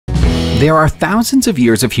There are thousands of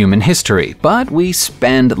years of human history, but we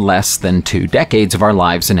spend less than 2 decades of our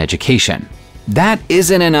lives in education. That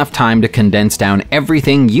isn't enough time to condense down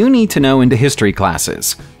everything you need to know into history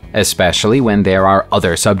classes, especially when there are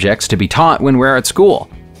other subjects to be taught when we're at school.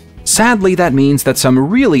 Sadly, that means that some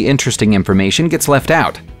really interesting information gets left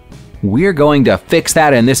out. We're going to fix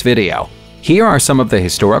that in this video. Here are some of the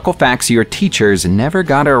historical facts your teachers never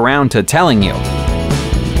got around to telling you.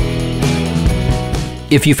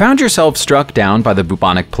 If you found yourself struck down by the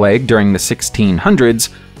bubonic plague during the 1600s,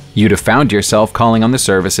 you'd have found yourself calling on the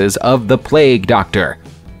services of the plague doctor.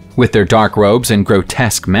 With their dark robes and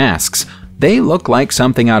grotesque masks, they look like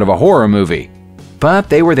something out of a horror movie. But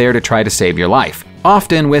they were there to try to save your life,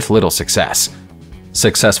 often with little success.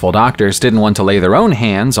 Successful doctors didn't want to lay their own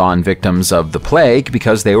hands on victims of the plague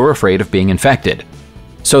because they were afraid of being infected.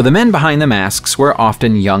 So the men behind the masks were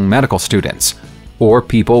often young medical students, or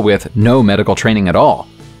people with no medical training at all.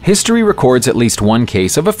 History records at least one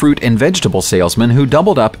case of a fruit and vegetable salesman who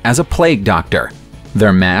doubled up as a plague doctor.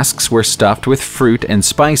 Their masks were stuffed with fruit and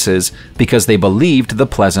spices because they believed the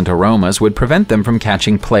pleasant aromas would prevent them from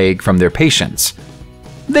catching plague from their patients.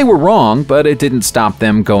 They were wrong, but it didn't stop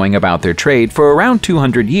them going about their trade for around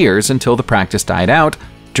 200 years until the practice died out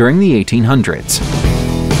during the 1800s.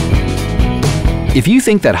 If you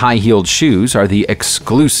think that high-heeled shoes are the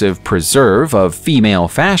exclusive preserve of female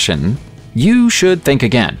fashion, you should think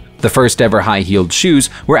again. The first ever high-heeled shoes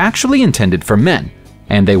were actually intended for men,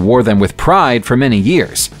 and they wore them with pride for many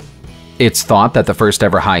years. It's thought that the first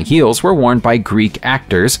ever high heels were worn by Greek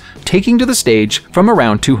actors taking to the stage from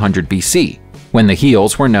around 200 BC, when the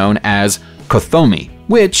heels were known as kothomi,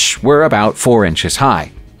 which were about 4 inches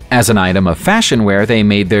high. As an item of fashion wear, they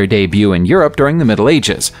made their debut in Europe during the Middle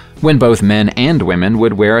Ages, when both men and women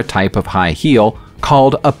would wear a type of high heel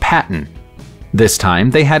called a patten. This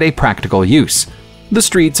time, they had a practical use. The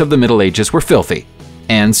streets of the Middle Ages were filthy,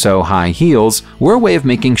 and so high heels were a way of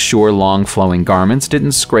making sure long flowing garments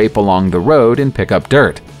didn't scrape along the road and pick up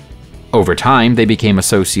dirt. Over time, they became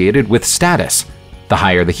associated with status. The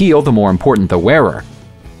higher the heel, the more important the wearer.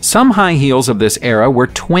 Some high heels of this era were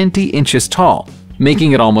 20 inches tall,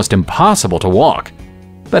 making it almost impossible to walk.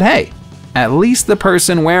 But hey, at least the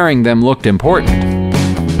person wearing them looked important.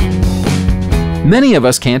 Many of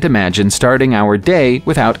us can't imagine starting our day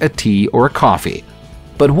without a tea or a coffee.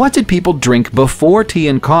 But what did people drink before tea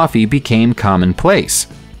and coffee became commonplace?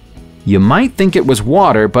 You might think it was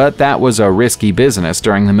water, but that was a risky business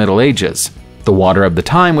during the Middle Ages. The water of the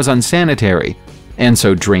time was unsanitary, and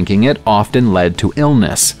so drinking it often led to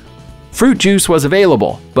illness. Fruit juice was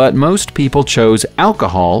available, but most people chose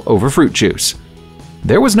alcohol over fruit juice.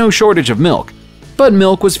 There was no shortage of milk, but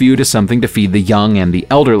milk was viewed as something to feed the young and the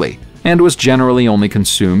elderly, and was generally only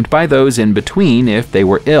consumed by those in between if they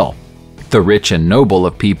were ill. The rich and noble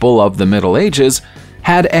of people of the Middle Ages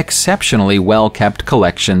had exceptionally well-kept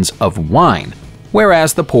collections of wine,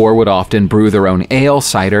 whereas the poor would often brew their own ale,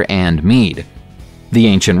 cider, and mead. The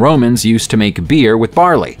ancient Romans used to make beer with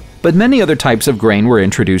barley, but many other types of grain were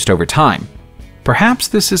introduced over time. Perhaps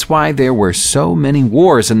this is why there were so many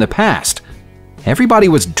wars in the past. Everybody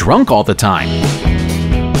was drunk all the time.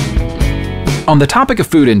 On the topic of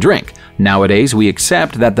food and drink, nowadays we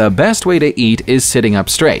accept that the best way to eat is sitting up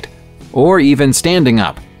straight, or even standing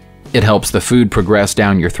up. It helps the food progress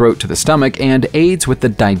down your throat to the stomach and aids with the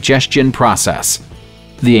digestion process.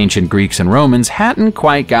 The ancient Greeks and Romans hadn't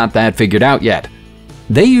quite got that figured out yet.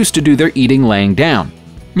 They used to do their eating laying down,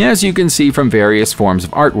 as you can see from various forms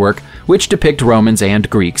of artwork which depict Romans and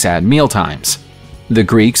Greeks at mealtimes. The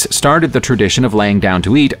Greeks started the tradition of laying down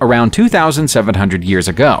to eat around 2,700 years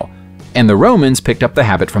ago, and the Romans picked up the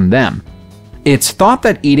habit from them. It's thought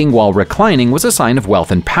that eating while reclining was a sign of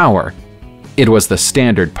wealth and power. It was the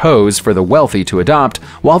standard pose for the wealthy to adopt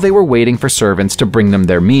while they were waiting for servants to bring them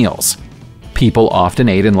their meals. People often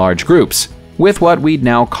ate in large groups, with what we'd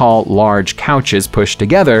now call large couches pushed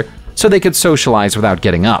together so they could socialize without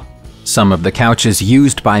getting up. Some of the couches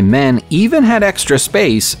used by men even had extra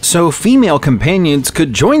space so female companions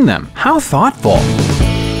could join them. How thoughtful!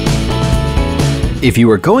 If you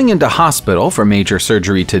were going into hospital for major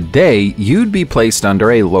surgery today, you'd be placed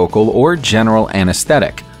under a local or general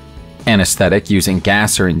anesthetic. Anesthetic using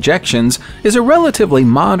gas or injections is a relatively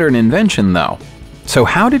modern invention though. So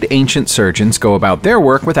how did ancient surgeons go about their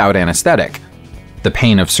work without anesthetic? The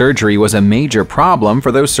pain of surgery was a major problem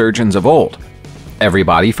for those surgeons of old.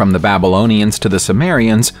 Everybody from the Babylonians to the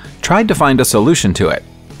Sumerians tried to find a solution to it.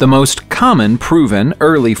 The most common, proven,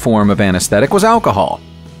 early form of anesthetic was alcohol,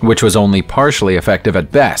 which was only partially effective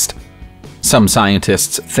at best. Some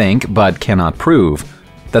scientists think, but cannot prove,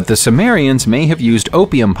 that the Sumerians may have used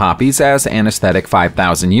opium poppies as anesthetic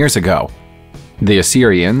 5,000 years ago. The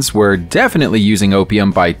Assyrians were definitely using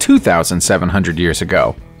opium by 2,700 years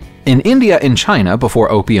ago. In India and China,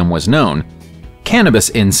 before opium was known, cannabis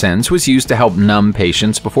incense was used to help numb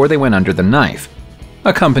patients before they went under the knife,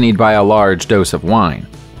 accompanied by a large dose of wine.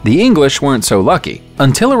 The English weren't so lucky.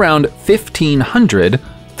 Until around 1500,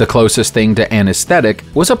 the closest thing to anesthetic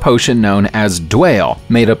was a potion known as dwale,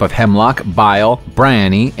 made up of hemlock, bile,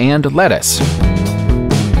 bryony, and lettuce.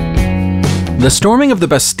 The storming of the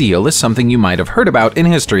Bastille is something you might have heard about in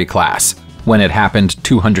history class. When it happened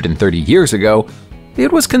 230 years ago,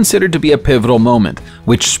 it was considered to be a pivotal moment,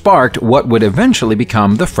 which sparked what would eventually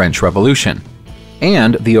become the French Revolution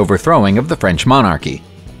and the overthrowing of the French monarchy.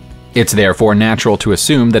 It's therefore natural to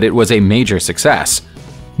assume that it was a major success,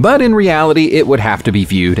 but in reality it would have to be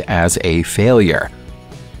viewed as a failure.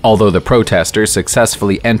 Although the protesters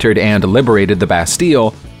successfully entered and liberated the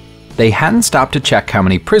Bastille, they hadn't stopped to check how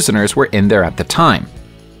many prisoners were in there at the time.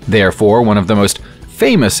 Therefore, one of the most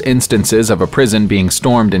famous instances of a prison being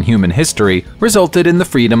stormed in human history resulted in the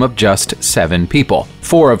freedom of just 7 people,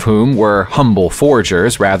 4 of whom were humble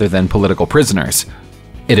foragers rather than political prisoners.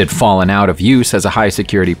 It had fallen out of use as a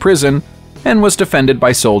high-security prison and was defended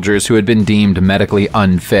by soldiers who had been deemed medically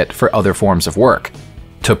unfit for other forms of work.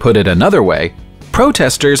 To put it another way,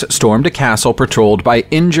 protesters stormed a castle patrolled by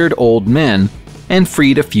injured old men and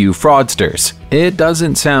freed a few fraudsters. It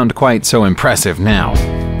doesn't sound quite so impressive now.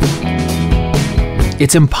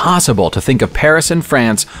 It's impossible to think of Paris in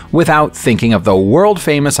France without thinking of the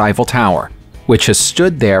world-famous Eiffel Tower, which has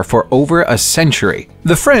stood there for over a century.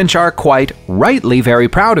 The French are quite rightly very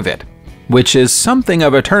proud of it, which is something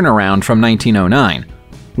of a turnaround from 1909,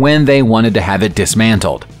 when they wanted to have it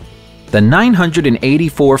dismantled. The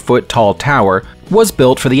 984-foot-tall tower was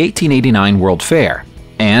built for the 1889 World Fair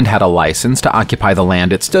and had a license to occupy the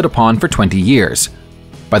land it stood upon for 20 years.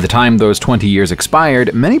 By the time those 20 years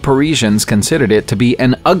expired, many Parisians considered it to be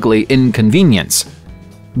an ugly inconvenience.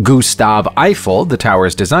 Gustave Eiffel, the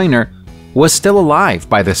tower's designer, was still alive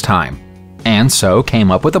by this time, and so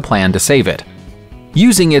came up with a plan to save it.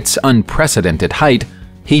 Using its unprecedented height,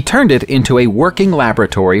 he turned it into a working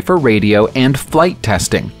laboratory for radio and flight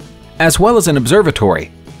testing, as well as an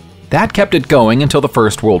observatory. That kept it going until the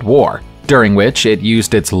First World War, during which it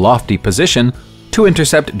used its lofty position to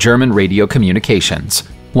intercept German radio communications.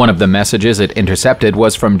 One of the messages it intercepted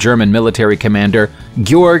was from German military commander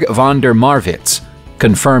Georg von der Marwitz,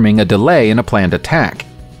 confirming a delay in a planned attack.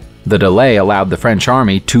 The delay allowed the French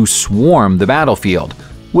army to swarm the battlefield,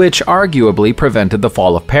 which arguably prevented the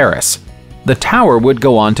fall of Paris. The tower would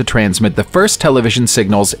go on to transmit the first television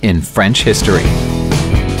signals in French history.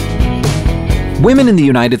 Women in the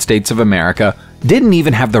United States of America didn't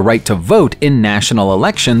even have the right to vote in national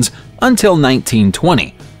elections until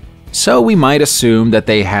 1920, so we might assume that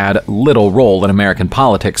they had little role in American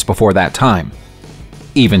politics before that time.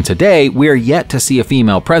 Even today, we're yet to see a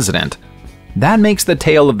female president. That makes the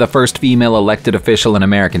tale of the first female elected official in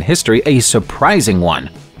American history a surprising one.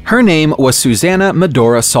 Her name was Susanna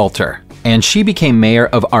Medora Salter, and she became mayor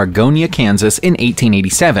of Argonia, Kansas in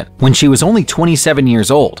 1887, when she was only 27 years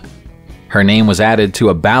old. Her name was added to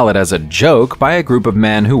a ballot as a joke by a group of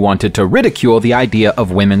men who wanted to ridicule the idea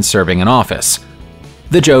of women serving in office.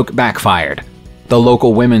 The joke backfired. The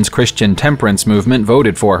local women's Christian temperance movement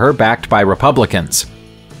voted for her, backed by Republicans.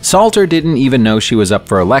 Salter didn't even know she was up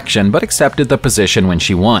for election, but accepted the position when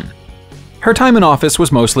she won. Her time in office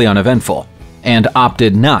was mostly uneventful, and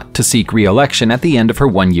opted not to seek re-election at the end of her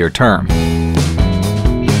one-year term.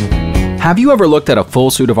 Have you ever looked at a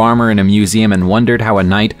full suit of armor in a museum and wondered how a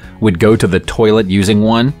knight would go to the toilet using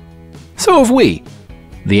one? So have we.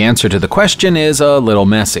 The answer to the question is a little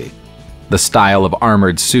messy. The style of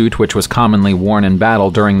armored suit, which was commonly worn in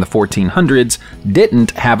battle during the 1400s,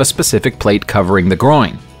 didn't have a specific plate covering the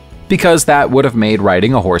groin, because that would have made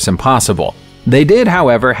riding a horse impossible. They did,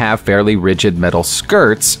 however, have fairly rigid metal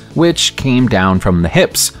skirts, which came down from the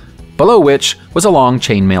hips, below which was a long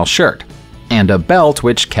chainmail shirt, and a belt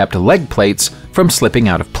which kept leg plates from slipping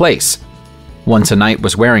out of place. Once a knight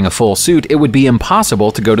was wearing a full suit, it would be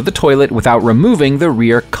impossible to go to the toilet without removing the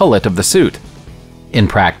rear cullet of the suit. In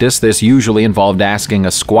practice, this usually involved asking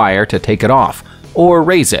a squire to take it off, or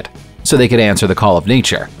raise it, so they could answer the call of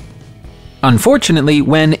nature. Unfortunately,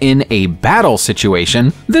 when in a battle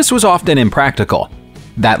situation, this was often impractical.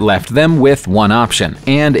 That left them with one option,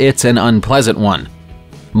 and it's an unpleasant one.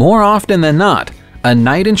 More often than not, a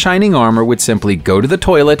knight in shining armor would simply go to the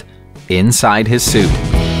toilet inside his suit.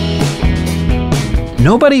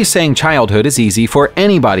 Nobody is saying childhood is easy for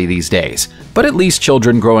anybody these days, but at least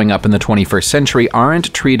children growing up in the 21st century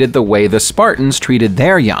aren't treated the way the Spartans treated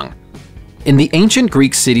their young. In the ancient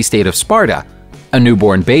Greek city-state of Sparta, a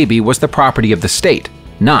newborn baby was the property of the state,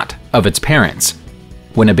 not of its parents.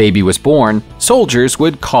 When a baby was born, soldiers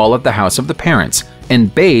would call at the house of the parents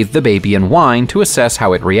and bathe the baby in wine to assess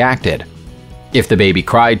how it reacted. If the baby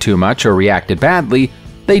cried too much or reacted badly,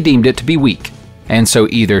 they deemed it to be weak, and so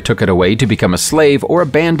either took it away to become a slave or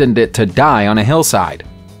abandoned it to die on a hillside.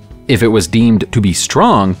 If it was deemed to be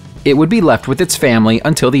strong, it would be left with its family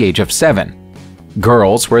until the age of 7.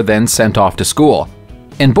 Girls were then sent off to school,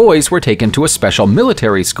 and boys were taken to a special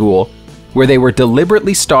military school where they were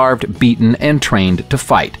deliberately starved, beaten, and trained to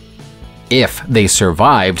fight. If they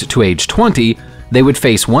survived to age 20, they would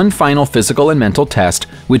face one final physical and mental test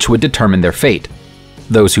which would determine their fate.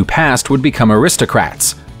 Those who passed would become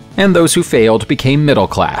aristocrats, and those who failed became middle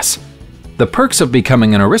class. The perks of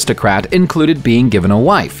becoming an aristocrat included being given a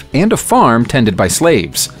wife and a farm tended by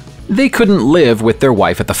slaves. They couldn't live with their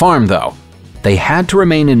wife at the farm, though. They had to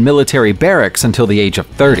remain in military barracks until the age of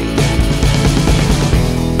 30.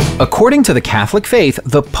 According to the Catholic faith,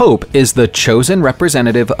 the Pope is the chosen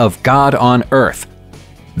representative of God on earth.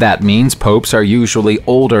 That means popes are usually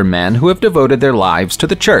older men who have devoted their lives to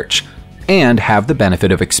the church and have the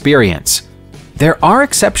benefit of experience. There are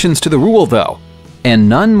exceptions to the rule, though, and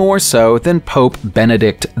none more so than Pope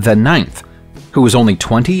Benedict IX, who was only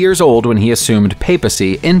 20 years old when he assumed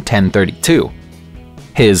papacy in 1032.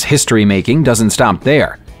 His history-making doesn't stop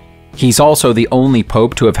there. He's also the only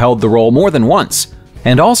pope to have held the role more than once,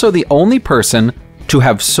 and also the only person to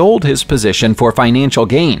have sold his position for financial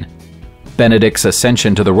gain. Benedict's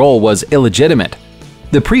ascension to the role was illegitimate.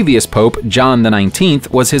 The previous pope, John XIX,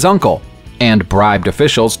 was his uncle, and bribed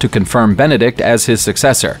officials to confirm Benedict as his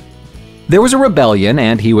successor. There was a rebellion,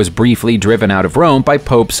 and he was briefly driven out of Rome by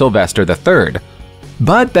Pope Sylvester III.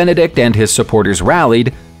 But Benedict and his supporters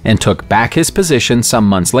rallied and took back his position some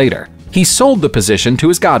months later. He sold the position to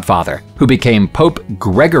his godfather, who became Pope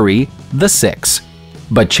Gregory VI,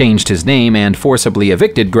 but changed his name and forcibly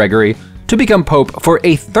evicted Gregory to become pope for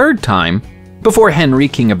a third time before Henry,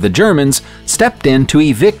 King of the Germans, stepped in to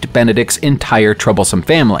evict Benedict's entire troublesome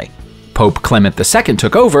family. Pope Clement II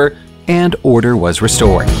took over, and order was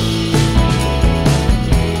restored.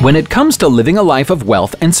 When it comes to living a life of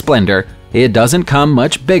wealth and splendor, it doesn't come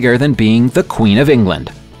much bigger than being the Queen of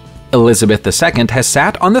England. Elizabeth II has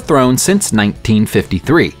sat on the throne since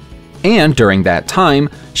 1953, and during that time,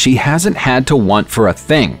 she hasn't had to want for a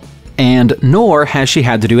thing, and nor has she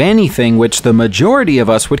had to do anything which the majority of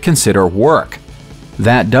us would consider work.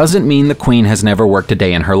 That doesn't mean the Queen has never worked a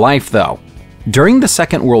day in her life, though. During the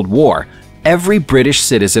Second World War, every British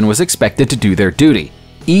citizen was expected to do their duty,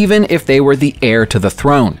 even if they were the heir to the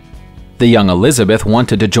throne. The young Elizabeth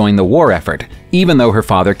wanted to join the war effort, even though her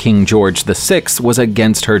father, King George VI, was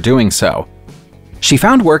against her doing so. She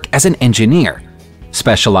found work as an engineer,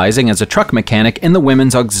 specializing as a truck mechanic in the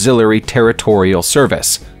Women's Auxiliary Territorial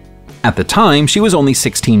Service. At the time, she was only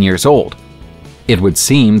 16 years old. It would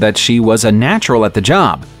seem that she was a natural at the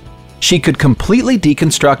job. She could completely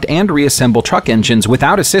deconstruct and reassemble truck engines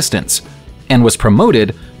without assistance, and was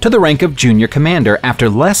promoted to the rank of junior commander after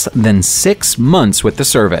less than 6 months with the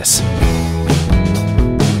service.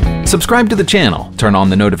 Subscribe to the channel, turn on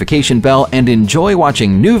the notification bell, and enjoy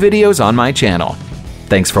watching new videos on my channel.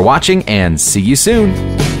 Thanks for watching, and see you soon!